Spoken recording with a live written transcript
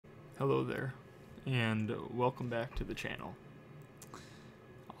Hello there, and welcome back to the channel.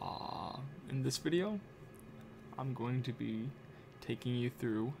 In this video, I'm going to be taking you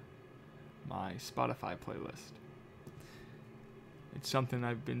through my Spotify playlist. It's something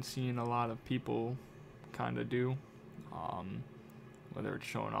I've been seeing a lot of people kind of do, whether it's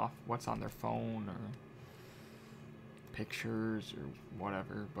showing off what's on their phone or pictures or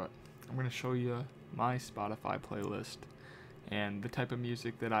whatever, but I'm going to show you my Spotify playlist and the type of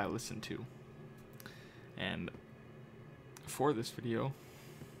music that I listen to. And for this video,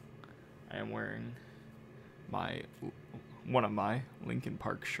 I am wearing one of my Linkin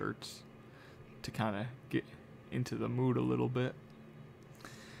Park shirts to kind of get into the mood a little bit.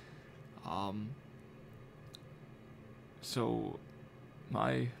 So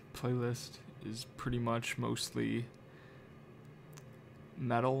my playlist is pretty much mostly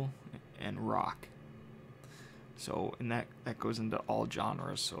metal and rock. So, and that goes into all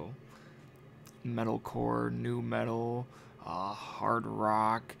genres. So metalcore, new metal, hard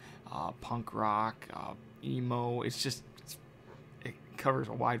rock, punk rock, emo. It covers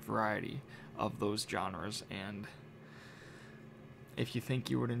a wide variety of those genres, and if you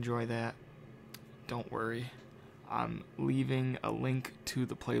think you would enjoy that, don't worry. I'm leaving a link to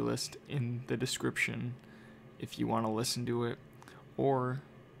the playlist in the description if you want to listen to it, or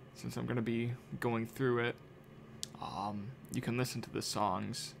since I'm going to be going through it, you can listen to the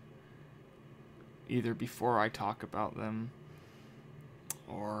songs either before I talk about them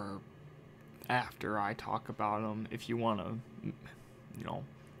or after I talk about them if you want to,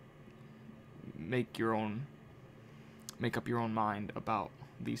 make up your own mind about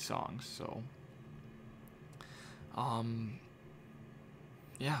these songs. So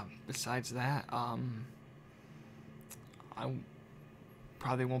yeah, besides that, I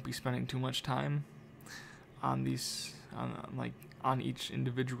probably won't be spending too much time on these, on each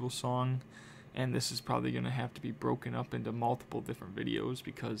individual song, and this is probably going to have to be broken up into multiple different videos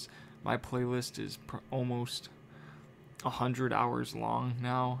because my playlist is almost 100 hours long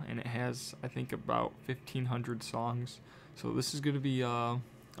now, and it has, I think, about 1,500 songs. So this is going to be a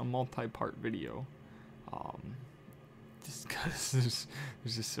multi-part video, just because there's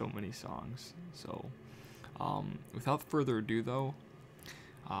just so many songs. So without further ado, though,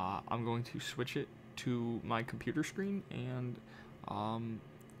 I'm going to switch it to my computer screen, and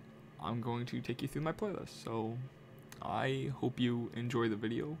I'm going to take you through my playlist. So I hope you enjoy the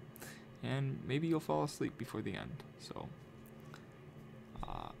video, and maybe you'll fall asleep before the end. So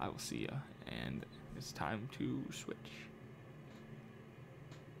I will see ya, and it's time to switch.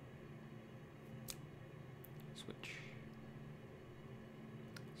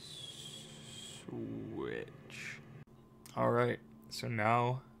 Alright, so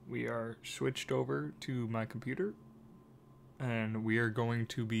now we are switched over to my computer, and we are going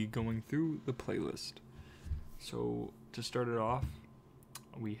to be going through the playlist. So to start it off,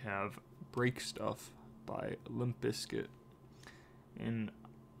 we have Break Stuff by Limp Bizkit, and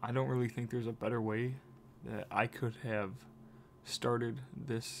I don't really think there's a better way that I could have started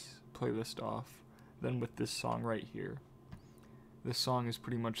this playlist off than with this song right here. This song is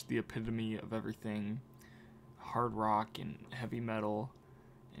pretty much the epitome of everything hard rock and heavy metal,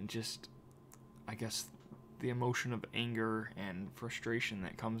 and just, I guess, the emotion of anger and frustration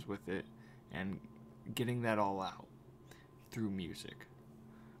that comes with it, and getting that all out through music.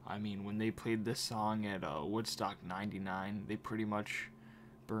 I mean, when they played this song at Woodstock 99, they pretty much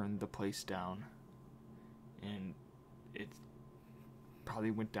burned the place down, and it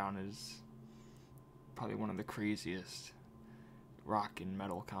probably went down as probably one of the craziest rock and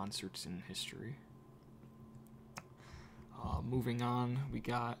metal concerts in history. Moving on, we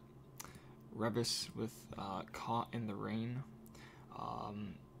got Revis with Caught in the Rain.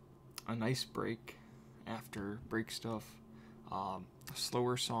 A nice break after Break Stuff. A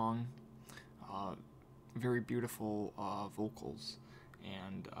slower song, very beautiful vocals,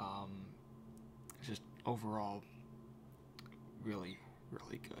 and just overall really,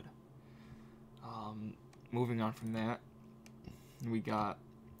 really good. Moving on from that, we got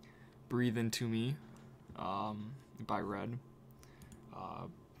Breathe Into Me by Red.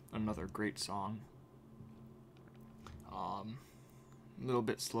 Another great song. A little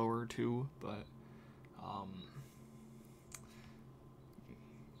bit slower too, but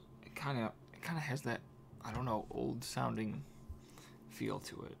it kind of has that, I don't know, old sounding feel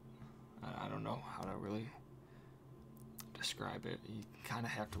to it. I don't know how to really describe it. You kind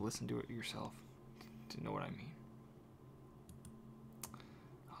of have to listen to it yourself to know what I mean.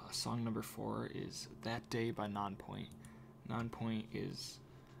 Song number 4 is That Day by Nonpoint. Nonpoint is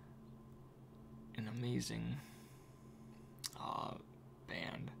an amazing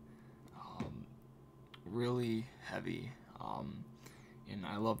band. really heavy, and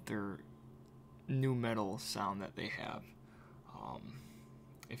I love their new metal sound that they have.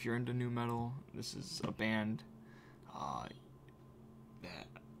 If you're into new metal, this is a band that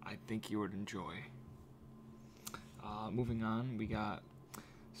I think you would enjoy. Moving on, we got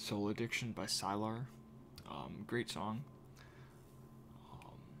Soul Addiction by Sylar. Great song.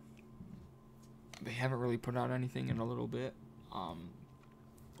 They haven't really put out anything in a little bit,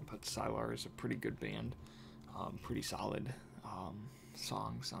 but Sylar is a pretty good band. Pretty solid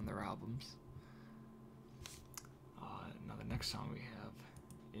songs on their albums. Now the next song we have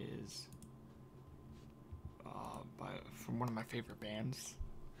is from one of my favorite bands,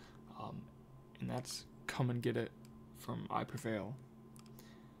 and that's Come and Get It from I Prevail.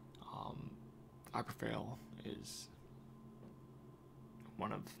 I Prevail is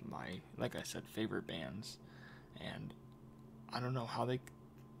one of my, like I said, favorite bands, and I don't know how they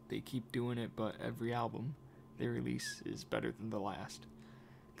keep doing it, but every album they release is better than the last,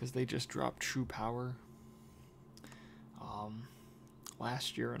 because they just dropped True Power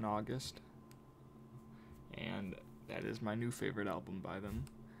last year in August, and that is my new favorite album by them.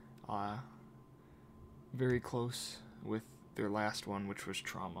 Very close with their last one, which was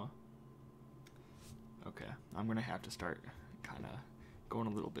Trauma. Okay, I'm gonna have to start kind of going a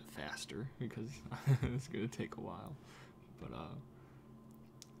little bit faster because it's gonna take a while. But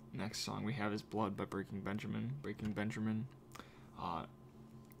next song we have is Blood by Breaking Benjamin.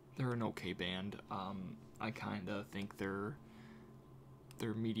 They're an okay band. I kind of think they're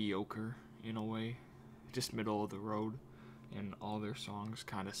mediocre in a way, just middle of the road, and all their songs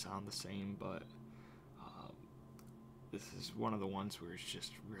kind of sound the same. But this is one of the ones where it's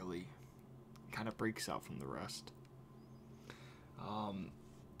just really kind of breaks out from the rest.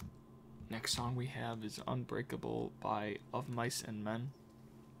 Next song we have is Unbreakable by Of Mice and Men.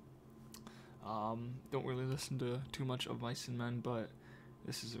 Don't really listen to too much Of Mice and Men, but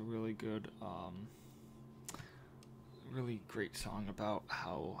this is a really good, really great song about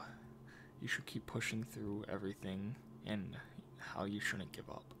how you should keep pushing through everything and how you shouldn't give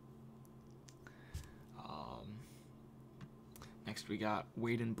up. Next we got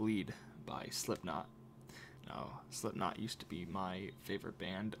Wait and Bleed by Slipknot. Now, Slipknot used to be my favorite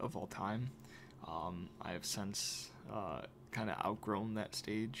band of all time. I have since kind of outgrown that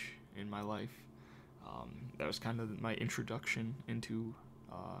stage in my life. That was kind of my introduction into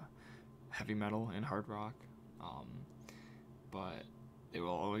heavy metal and hard rock. But they will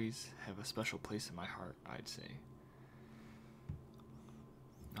always have a special place in my heart, I'd say.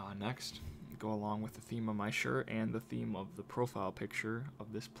 Next, go along with the theme of my shirt and the theme of the profile picture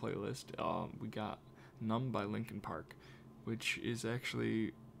of this playlist, we got Numb by Linkin Park, which is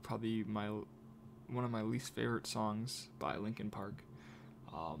actually probably one of my least favorite songs by Linkin Park.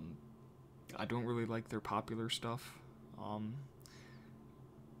 I don't really like their popular stuff.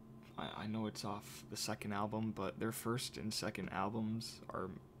 I know it's off the second album, but their first and second albums are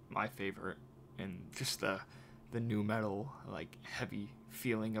my favorite, and just the new metal, like, heavy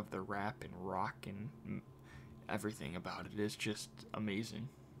feeling of the rap and rock and everything about it is just amazing.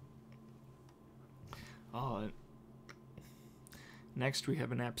 Next we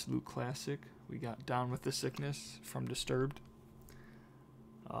have an absolute classic. We got Down with the Sickness from Disturbed.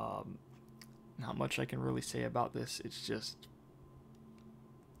 Not much I can really say about this. It's just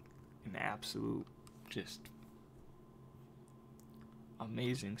an absolute, just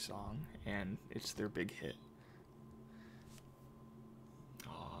amazing song, and it's their big hit.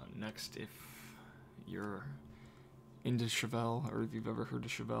 Next, if you're into Chevelle, or if you've ever heard of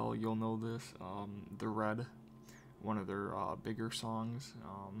Chevelle, you'll know this. The Red, one of their bigger songs.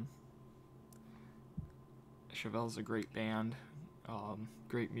 Chevelle's a great band,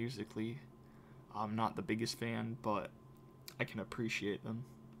 great musically. I'm not the biggest fan, but I can appreciate them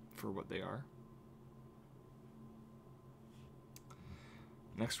for what they are.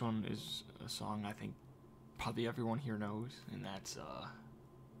 Next one is a song I think probably everyone here knows, and that's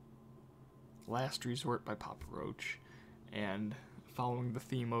Last Resort by Papa Roach. And following the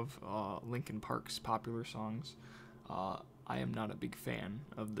theme of Linkin Park's popular songs, I am not a big fan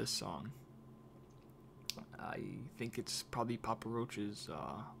of this song. I think it's probably Papa Roach's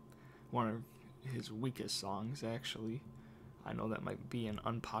one of his weakest songs, actually. I know that might be an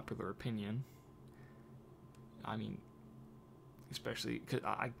unpopular opinion. I mean, especially because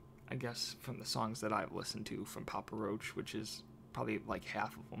I guess from the songs that I've listened to from Papa Roach, which is probably like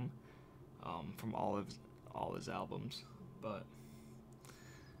half of them, from all his albums. But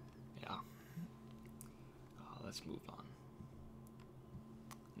yeah, let's move on.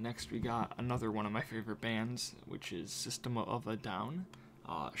 Next we got another one of my favorite bands, which is System of a Down,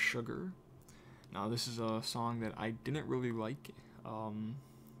 Sugar. Now, this is a song that I didn't really like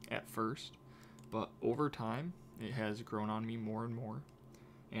at first, but over time, it has grown on me more and more.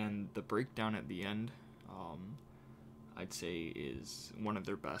 And the breakdown at the end, I'd say, is one of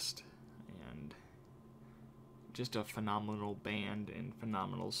their best. And just a phenomenal band and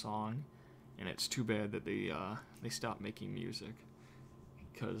phenomenal song. And it's too bad that they stopped making music,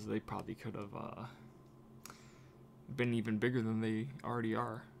 because they probably could have been even bigger than they already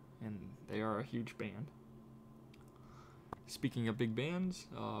are. And they are a huge band. Speaking of big bands,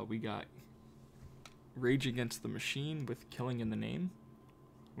 we got Rage Against the Machine with Killing in the Name,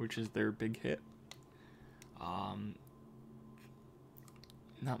 which is their big hit.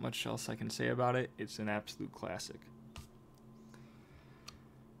 Not much else I can say about it. It's an absolute classic.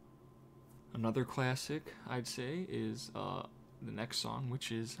 Another classic, I'd say, is the next song,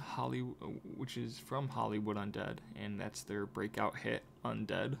 which is from Hollywood Undead, and that's their breakout hit,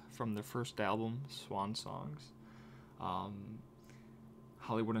 Undead, from their first album, Swan Songs.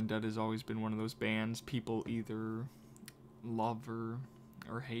 Hollywood Undead has always been one of those bands people either love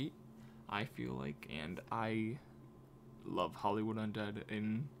or hate, I feel like, and I love Hollywood Undead,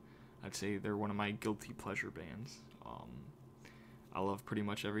 and I'd say they're one of my guilty pleasure bands. I love pretty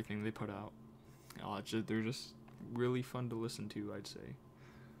much everything they put out. They're just really fun to listen to, I'd say.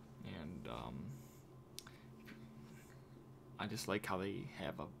 And I just like how they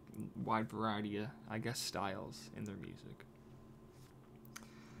have a wide variety of, I guess, styles in their music.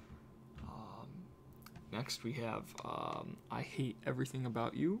 Next we have I Hate Everything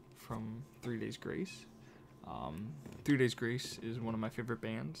About You from 3 Days Grace. 3 Days Grace is one of my favorite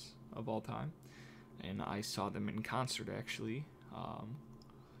bands of all time, and I saw them in concert actually a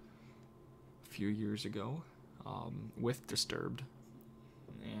few years ago with Disturbed,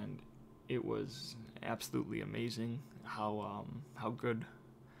 and it was absolutely amazing how good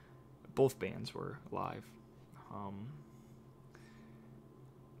both bands were live.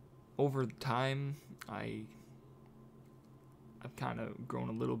 Over time, I've kind of grown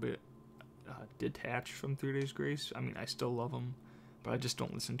a little bit detached from 3 Days Grace. I mean, I still love them, but I just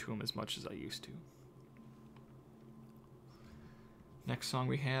don't listen to them as much as I used to. Next song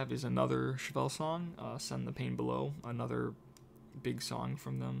we have is another Chevelle song, Send the Pain Below, another big song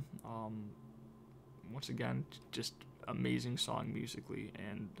from them. Once again, just amazing song musically,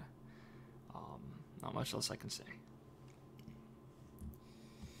 and not much else I can say.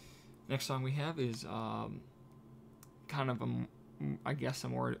 Next song we have is kind of a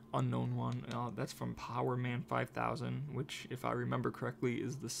more unknown one. That's from Power Man 5000, which, if I remember correctly,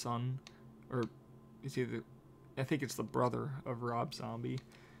 is the son, or it's either, I think it's the brother of Rob Zombie.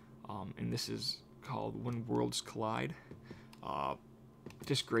 And this is called When Worlds Collide.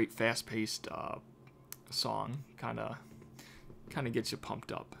 Just great, fast-paced song. Kind of gets you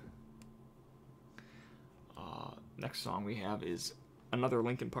pumped up. Next song we have is another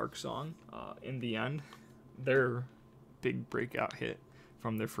Linkin Park song, In the End, their big breakout hit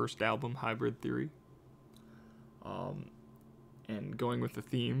from their first album, Hybrid Theory. And going with the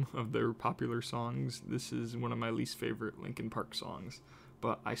theme of their popular songs, this is one of my least favorite Linkin Park songs,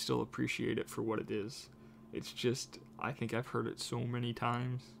 but I still appreciate it for what it is. It's just, I think I've heard it so many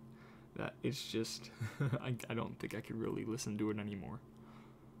times that it's just, I don't think I could really listen to it anymore.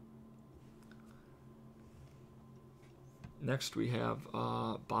 Next we have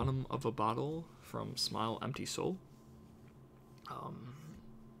Bottom of a Bottle from Smile Empty Soul.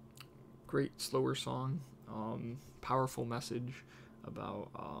 Great slower song, powerful message about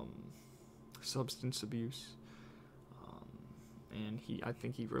substance abuse, and I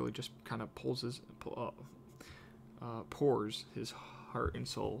think he really just kind of pours his heart and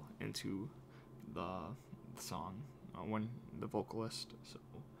soul into the song when the vocalist. So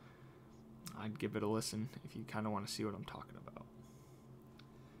I'd give it a listen if you kind of want to see what I'm talking about.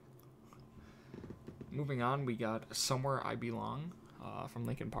 Moving on, we got Somewhere I Belong from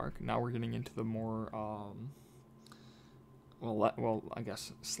Linkin Park. Now we're getting into the more, I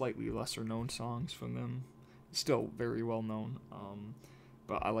guess slightly lesser known songs from them. Still very well known,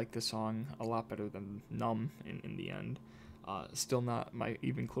 but I like this song a lot better than Numb in the end. Still not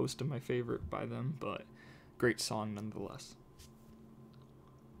even close to my favorite by them, but great song nonetheless.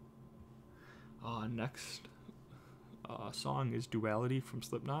 Next song is Duality from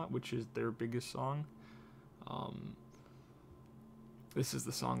Slipknot, which is their biggest song. This is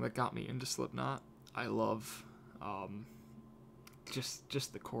the song that got me into Slipknot. I love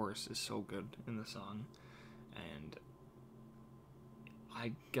just the chorus is so good in the song, and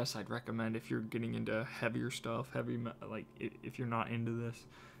I guess I'd recommend, if you're getting into heavier stuff, if you're not into this,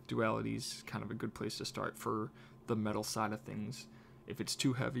 Duality's kind of a good place to start for the metal side of things. if it's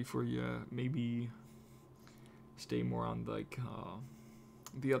too heavy for you, maybe stay more on like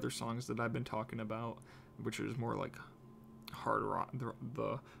the other songs that I've been talking about, which is more like hard rock,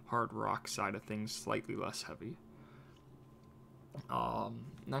 the hard rock side of things, slightly less heavy.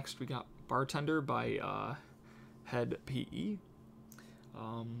 Next we got Bartender by Head PE.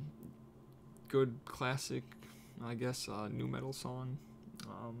 Good classic, I guess, new metal song.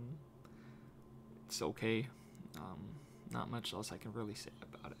 It's okay. Not much else I can really say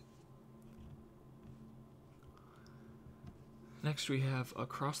about it. Next we have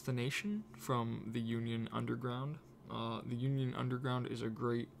Across the Nation from the Union Underground. The Union Underground is a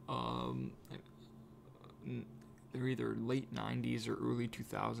great, they're either late 90s or early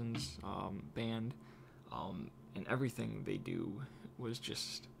 2000s band, and everything they do was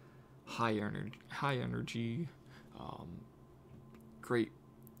just high energy, great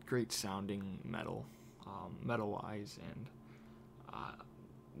sounding metal, metal-wise, and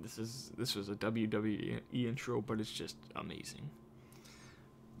this was a WWE intro, but it's just amazing.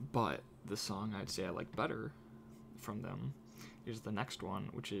 But the song I'd say I like better from them is the next one,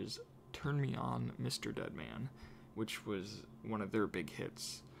 which is Turn Me On, Mr. Deadman, which was one of their big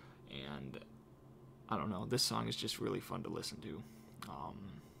hits, and I don't know, this song is just really fun to listen to.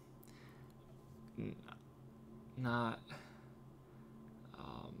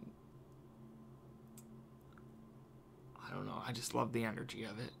 I don't know, I just love the energy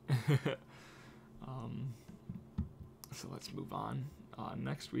of it. So let's move on.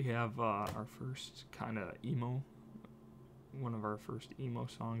 Next we have our first kind of one of our first emo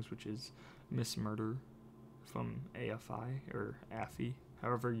songs, which is Miss Murder from AFI, or AFI,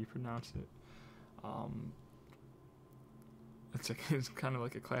 however you pronounce it. It's kind of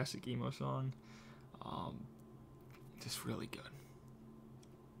like a classic emo song. Just really good.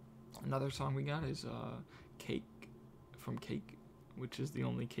 Another song we got is Cake from Cake, which is the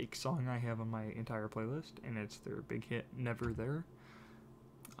only Cake song I have on my entire playlist, and it's their big hit, Never There.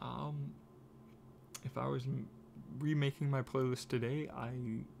 If I was remaking my playlist today, I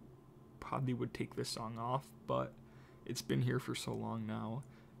probably would take this song off, but it's been here for so long now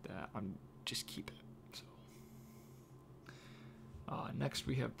that I'm just keep it. So next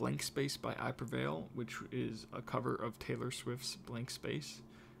we have Blank Space by I Prevail, which is a cover of Taylor Swift's Blank Space,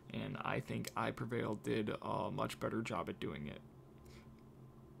 and I think I Prevail did a much better job at doing it.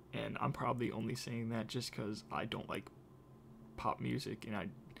 And I'm probably only saying that just because I don't like pop music and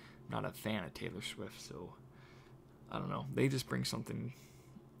I'm not a fan of Taylor Swift, so I don't know. They just bring something,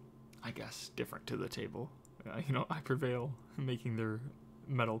 I guess, different to the table. I Prevail making their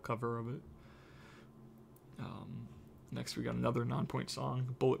metal cover of it. Next we got another Non-Point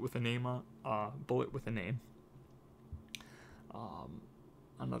song, Bullet with a Name.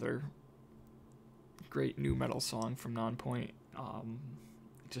 Another great new metal song from Non-Point.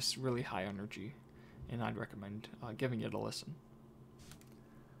 Just really high energy, and I'd recommend giving it a listen.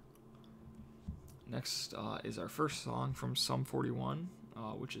 Next is our first song from Sum 41,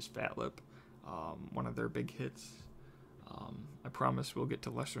 which is Fat Lip, one of their big hits. I promise we'll get to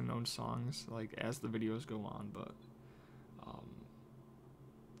lesser known songs like as the videos go on, but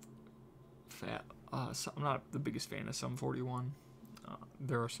I'm not the biggest fan of Sum 41.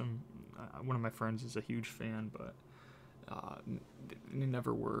 There are some, one of my friends is a huge fan, but they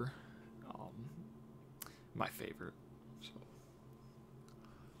never were my favorite. So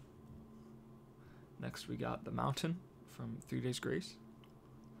next we got The Mountain from 3 Days Grace,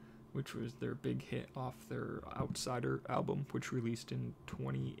 which was their big hit off their Outsider album, which released in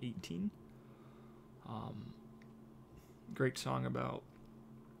 2018. Great song about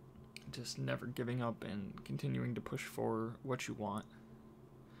just never giving up and continuing to push for what you want.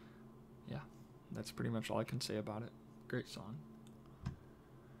 Yeah, that's pretty much all I can say about it. Great song.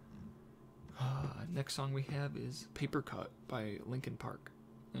 Next song we have is Paper Cut by Linkin Park,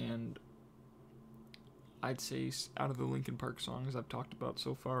 and I'd say out of the Linkin Park songs I've talked about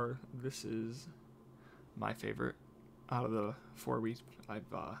so far, this is my favorite out of the 4 I've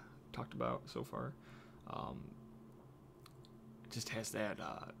talked about so far. It just has that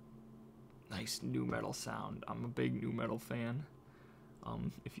nice new metal sound. I'm a big new metal fan.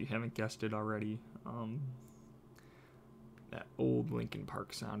 If you haven't guessed it already, that old Linkin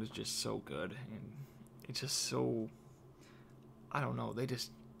Park sound is just so good, and it's just so, I don't know, they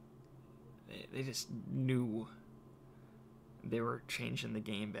just knew they were changing the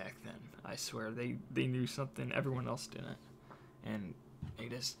game back then. I swear they knew something everyone else didn't, and they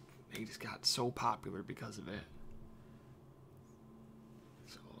just got so popular because of it.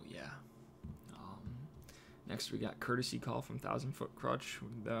 So yeah. Next we got Courtesy Call from 1000 Foot Crutch,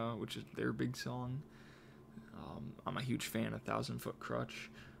 which is their big song. I'm a huge fan of 1,000 Foot Crutch,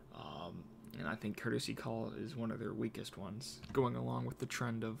 and I think Courtesy Call is one of their weakest ones, going along with the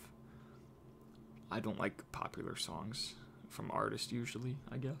trend of I don't like popular songs from artists usually,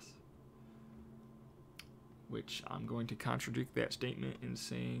 I guess. Which I'm going to contradict that statement in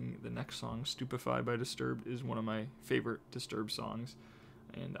saying the next song, Stupefy by Disturbed, is one of my favorite Disturbed songs,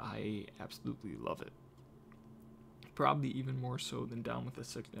 and I absolutely love it. Probably even more so than Down with the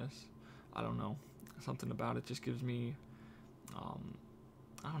Sickness. I don't know. Something about it just gives me,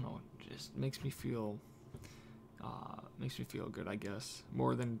 I don't know, it just makes me feel good, I guess,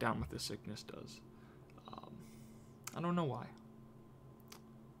 more than Down with the Sickness does. I don't know why.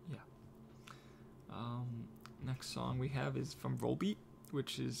 Yeah. Next song we have is from Volbeat,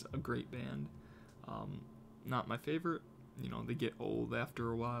 which is a great band. Not my favorite. You know, they get old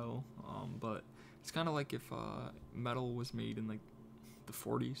after a while, but it's kind of like if metal was made in like the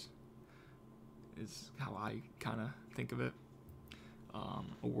 40s, is how I kind of think of it.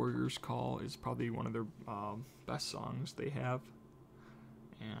 A Warrior's Call is probably one of their best songs they have,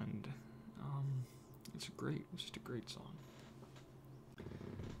 and it's just a great song.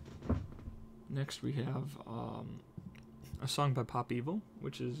 Next we have a song by Pop Evil,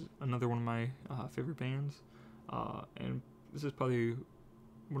 which is another one of my favorite bands, and this is probably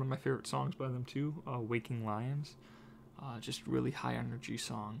one of my favorite songs by them too, Waking Lions. Just really high energy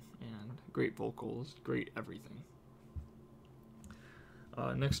song, and great vocals, great everything.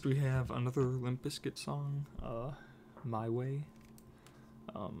 Next we have another Limp Bizkit song, My Way.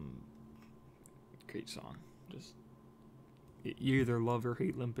 Great song. Just, you either love or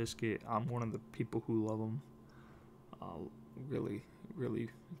hate Limp Bizkit. I'm one of the people who love them. Really, really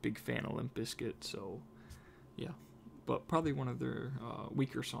big fan of Limp Bizkit, so yeah. But probably one of their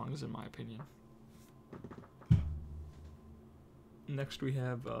weaker songs in my opinion. Next we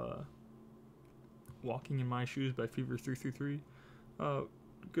have Walking in My Shoes by Fever 333.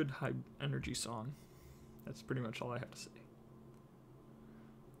 Good high energy song. That's pretty much all I have to say.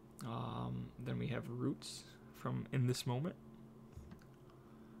 Then we have Roots from In This Moment.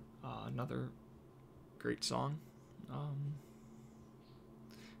 Another great song.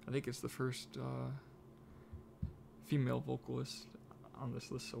 I think it's the first female vocalist on this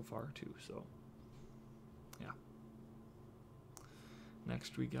list so far too, so yeah.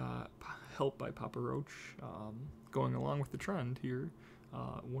 Next we got Help by Papa Roach. Going along with the trend here,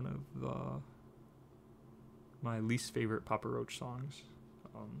 one of my least favorite Papa Roach songs.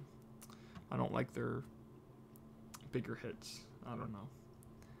 I don't like their bigger hits. I don't know.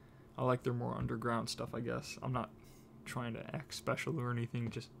 I like their more underground stuff, I guess. I'm not trying to act special or anything,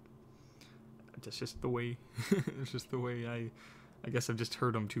 just the way it's just the way I guess I've just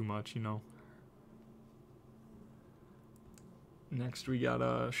heard them too much, you know. Next we got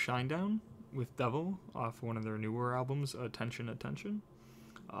Shinedown with Devil off one of their newer albums, Attention Attention.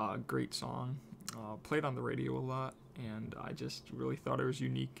 Great song. Played on the radio a lot, and I just really thought it was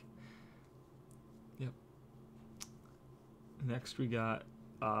unique. Yep. Next we got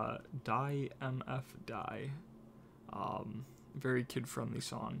Die MF Die. Very kid-friendly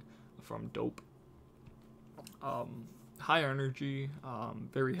song from Dope. High energy,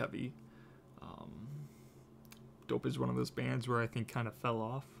 very heavy. Dope is one of those bands where I think kind of fell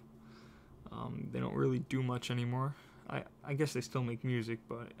off. They don't really do much anymore. I guess they still make music,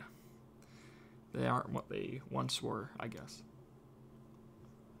 but they aren't what they once were, I guess.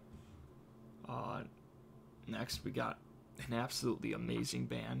 Next, we got an absolutely amazing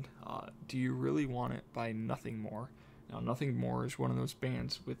band, Do You Really Want It by Nothing More. Now, Nothing More is one of those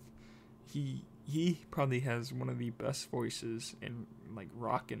bands with... He probably has one of the best voices in, like,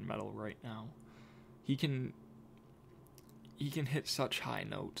 rock and metal right now. He can hit such high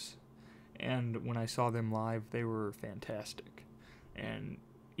notes. And when I saw them live, they were fantastic. And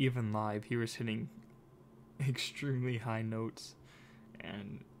even live, he was hitting extremely high notes.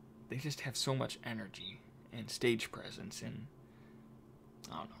 And they just have so much energy and stage presence, and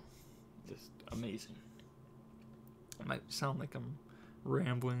I don't know, just amazing. It might sound like I'm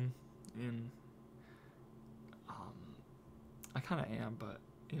rambling, and I kind of am, but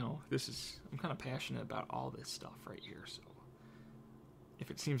you know, I'm kind of passionate about all this stuff right here, so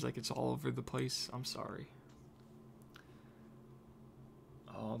if it seems like it's all over the place, I'm sorry.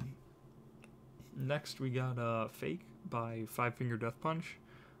 Next we got Fake by Five Finger Death Punch,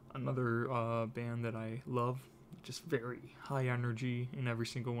 another band that I love. Just very high energy in every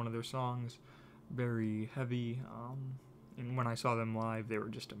single one of their songs, very heavy, and when I saw them live, they were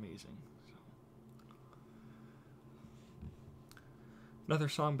just amazing. So. Another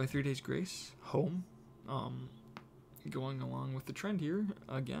song by 3 Days Grace, Home. Going along with the trend here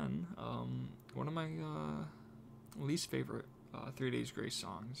again, one of my least favorite 3 Days Grace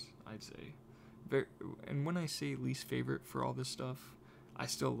songs, I'd say. And when I say least favorite for all this stuff, I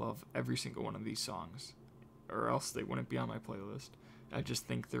still love every single one of these songs, or else they wouldn't be on my playlist. I just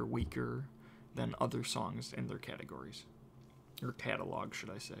think they're weaker than other songs in their categories, or catalog, should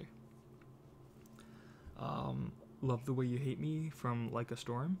I say. Love the Way You Hate Me from Like a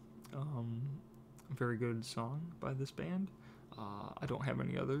Storm. Very good song by this band. I don't have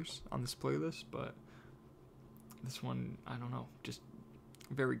any others on this playlist, but this one, I don't know, just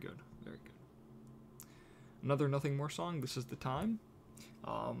very good, very good. Another Nothing More song, This Is the Time.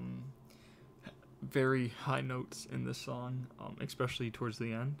 Very high notes in this song, especially towards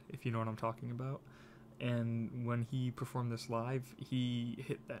the end, if you know what I'm talking about. And when he performed this live, he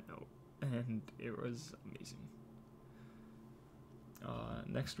hit that note, and it was amazing.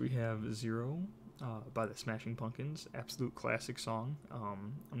 Next we have Zero by the Smashing Pumpkins. Absolute classic song.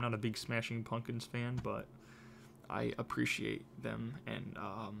 I'm not a big Smashing Pumpkins fan, but I appreciate them and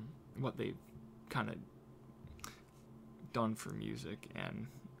what they've kind of done for music and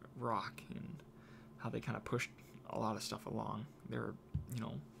rock, and how they kind of pushed a lot of stuff along. They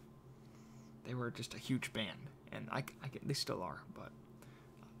were just a huge band, and they still are, but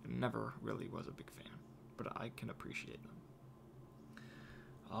I never really was a big fan, but I can appreciate them.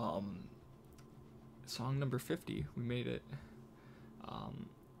 Song number 50, we made it.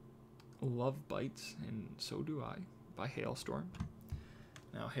 Love Bites and So Do I by Hailstorm.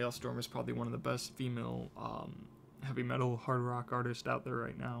 Now, Hailstorm is probably one of the best female heavy metal hard rock artists out there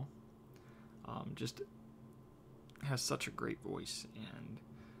right now. Just has such a great voice,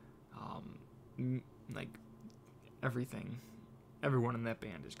 and like everyone in that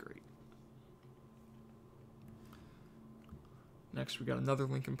band is great. Next, we got another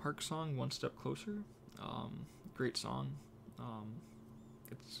Linkin Park song, One Step Closer. Great song.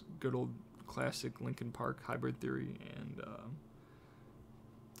 It's good old classic Linkin Park, Hybrid Theory, and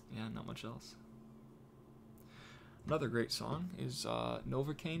yeah, not much else. Another great song is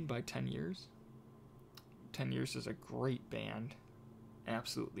Novocaine by 10 Years. 10 Years is a great band.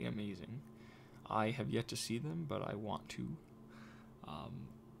 Absolutely amazing. I have yet to see them, but I want to.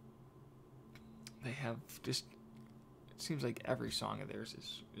 They have just... It seems like every song of theirs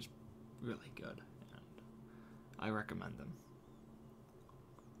is really good, and I recommend them.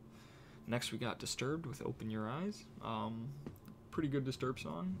 Next we got Disturbed with Open Your Eyes. Pretty good Disturbed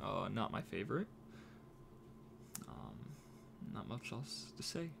song. Not my favorite. Not much else to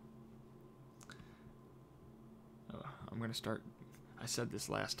say. I'm going to start... I said this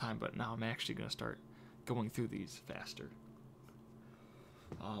last time, but now I'm actually going to start going through these faster.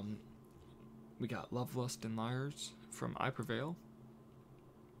 We got Love, Lust, and Liars from I Prevail.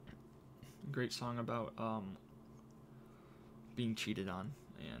 Great song about being cheated on,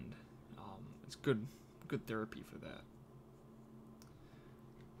 and it's good therapy for that.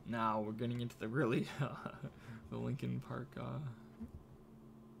 Now we're getting into the really the Linkin Park,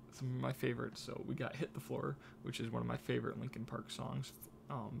 some of my favorites. So we got Hit the Floor, which is one of my favorite Linkin Park songs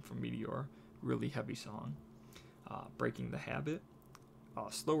from Meteor. Really heavy song. Breaking the Habit,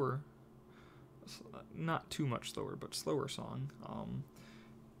 slower, not too much slower, but slower song.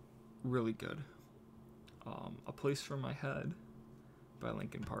 Really good. A Place for My Head by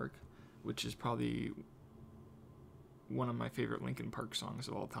Linkin Park, which is probably one of my favorite Linkin Park songs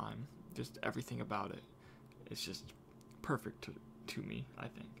of all time. Just everything about it. It's just perfect to me, I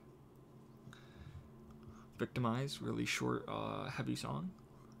think. Victimize, really short, heavy song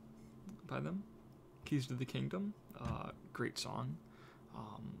by them. Keys to the Kingdom, great song.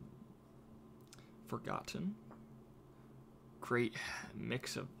 Forgotten, great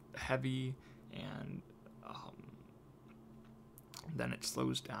mix of heavy and then it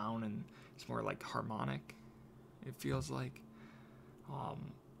slows down and it's more like harmonic, it feels like.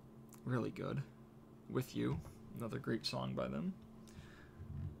 Really good. With You, another great song by them.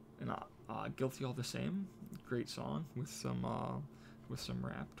 And Guilty All the Same, great song with some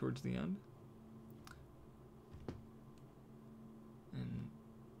rap towards the end. And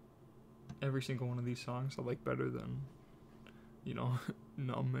every single one of these songs I like better than,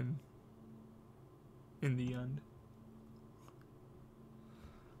 Numb and In the End.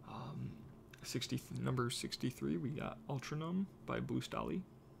 Number 63, we got Ultra Numb by Blue Stahli.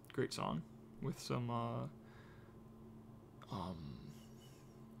 Great song with some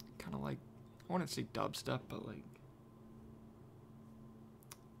kind of like, I wouldn't say dubstep, but like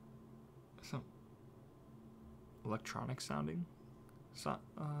some electronic sounding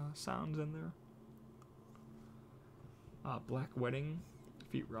sounds in there. Black Wedding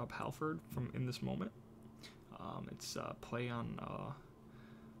feat Rob Halford from In This Moment. It's play on I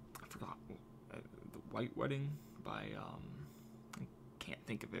forgot the White Wedding by I can't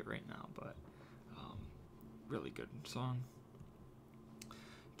think of it right now, but really good song.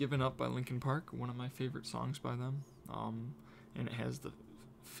 Given Up by Linkin Park, one of my favorite songs by them, and it has the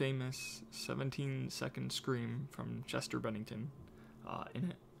famous 17-second scream from Chester Bennington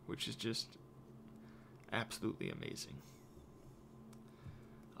in it, which is just absolutely amazing.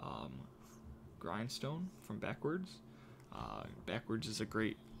 Grindstone from Backwards. Backwards is a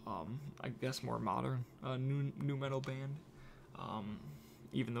great, I guess, more modern new metal band.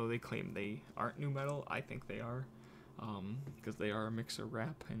 Even though they claim they aren't new metal, I think they are, because they are a mix of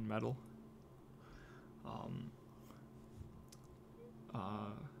rap and metal.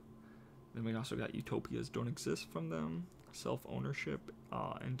 Then we also got Utopias Don't Exist from them, Self-Ownership,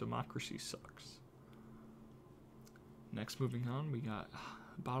 and Democracy Sucks. Next, moving on, we got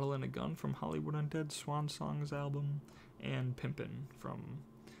Bottle and a Gun from Hollywood Undead Swan Songs album, and Pimpin' from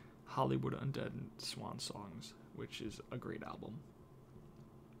Hollywood Undead Swan Songs, which is a great album.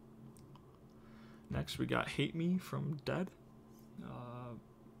 Next, we got Hate Me from Dead.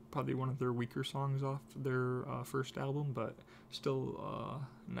 Probably one of their weaker songs off their first album, but still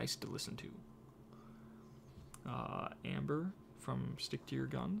nice to listen to. Amber from Stick to Your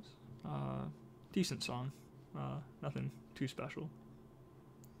Guns. Decent song. Nothing too special.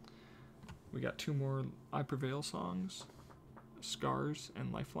 We got two more I Prevail songs, Scars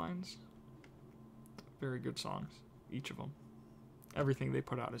and Lifelines. Very good songs, each of them. Everything they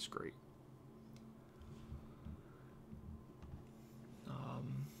put out is great.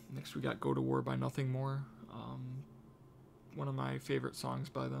 Next we got Go to War by Nothing More. One of my favorite songs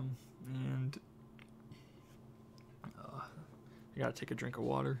by them. And I gotta take a drink of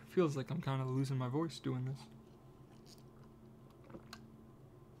water. Feels like I'm kind of losing my voice doing this.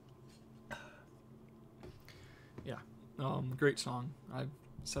 Yeah, great song. I've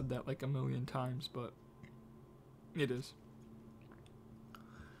said that like a million times, but it is.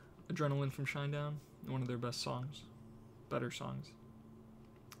 Adrenaline from Shinedown, one of their best songs. Better songs.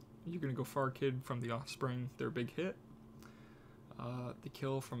 You're Gonna Go Far Kid from The Offspring, their big hit. The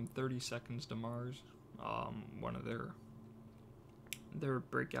Kill from 30 Seconds to Mars, one of their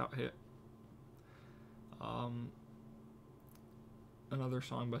breakout hit. Another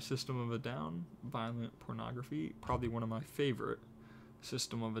song by System of a Down, Violent Pornography, probably one of my favorite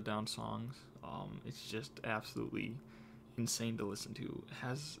System of a Down songs. It's just absolutely insane to listen to. It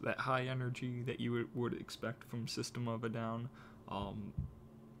has that high energy that you would expect from System of a Down,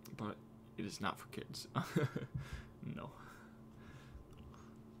 but it is not for kids. No.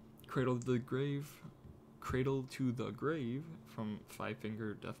 Cradle to the Grave from Five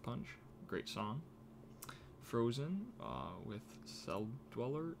Finger Death Punch, great song. Frozen with Cell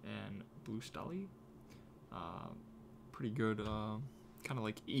Dweller and Blue Stally, pretty good, kind of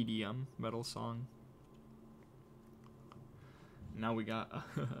like EDM metal song. Now we got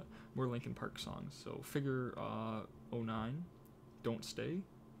more Linkin Park songs. So Figure 09, Don't Stay,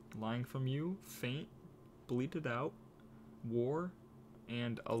 Lying From You, Faint, Bleed It Out, War,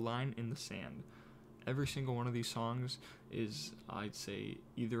 and A Line in the Sand. Every single one of these songs is, I'd say,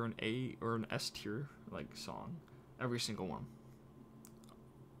 either an A or an S tier like song. Every single one.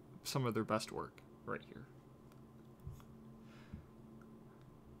 Some of their best work right here.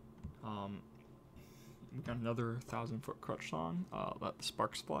 We got another 1,000 Foot Crutch song, Let the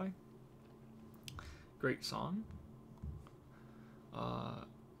Sparks Fly. Great song.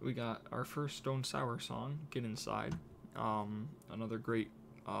 We got our first Stone Sour song, Get Inside. Another great,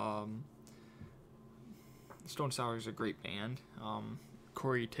 Stone Sour is a great band.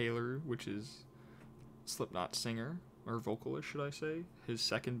 Corey Taylor, which is Slipknot singer, or vocalist, should I say, his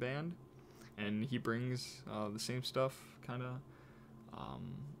second band, and he brings the same stuff, kind of,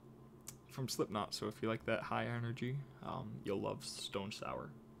 from Slipknot, so if you like that high energy, you'll love Stone Sour.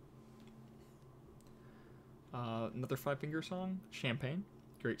 Another Five Finger song, Champagne,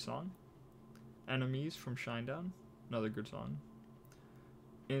 great song. Enemies from Shinedown, another good song.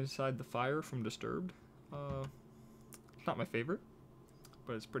 Inside the Fire from Disturbed, not my favorite,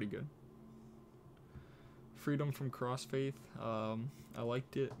 but it's pretty good. Freedom from Crossfaith, I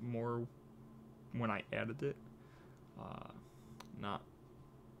liked it more when I added it.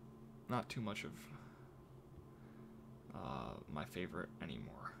 Not too much of my favorite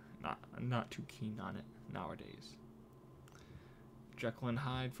anymore. Not too keen on it nowadays. Jekyll and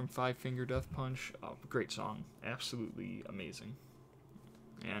Hyde from Five Finger Death Punch, great song, absolutely amazing,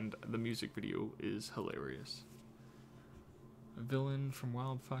 and the music video is hilarious. Villain from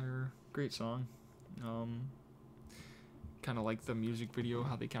Wildfire, great song. Kind of like the music video,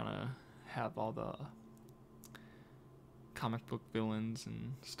 how they kind of have all the comic book villains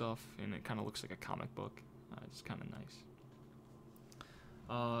and stuff, and it kind of looks like a comic book. It's kind of nice.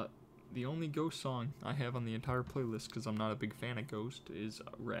 The only Ghost song I have on the entire playlist, because I'm not a big fan of Ghost, is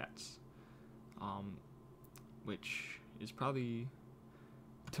Rats. Which is probably,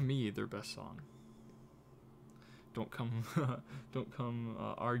 to me, their best song. Don't come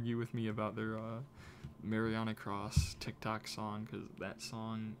argue with me about their Mariana Cross TikTok song, because that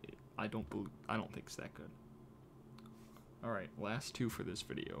song, I don't think it's that good. Alright, last two for this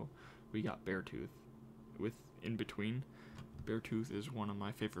video. We got Beartooth with In Between. Beartooth is one of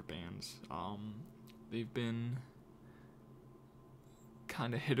my favorite bands. They've been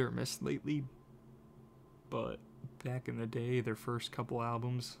kind of hit or miss lately, but back in the day, their first couple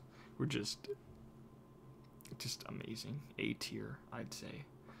albums were just amazing. A tier, I'd say.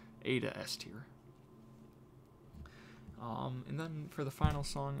 A to S tier. And then for the final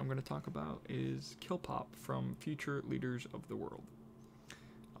song I'm going to talk about is Kill Pop from Future Leaders of the World.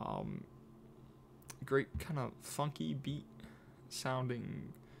 Great kind of funky beat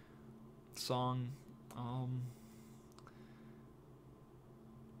sounding song.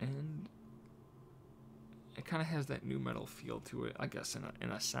 And it kind of has that new metal feel to it, I guess,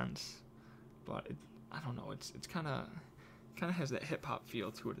 in a sense. But I don't know, it's kind of has that hip hop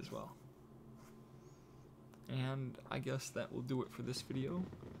feel to it as well. And I guess that will do it for this video,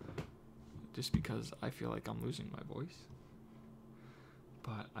 just because I feel like I'm losing my voice.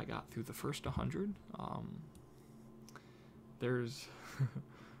 But I got through the first 100. There's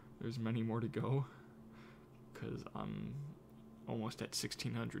many more to go, because I'm almost at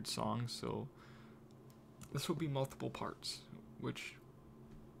 1,600 songs, so this will be multiple parts, which,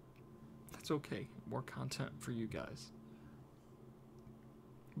 that's okay. More content for you guys.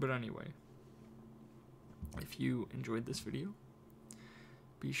 But anyway, if you enjoyed this video,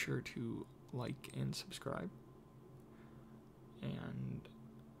 be sure to like and subscribe, and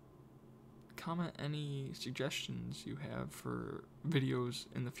comment any suggestions you have for videos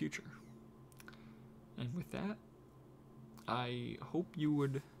in the future. And with that, I hope you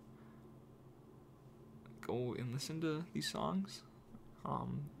would go and listen to these songs,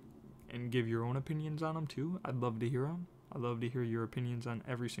 and give your own opinions on them too. I'd love to hear them. I'd love to hear your opinions on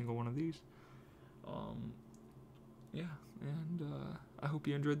every single one of these. Yeah, and I hope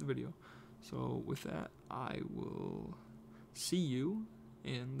you enjoyed the video. So with that, I will see you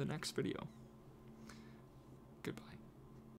in the next video.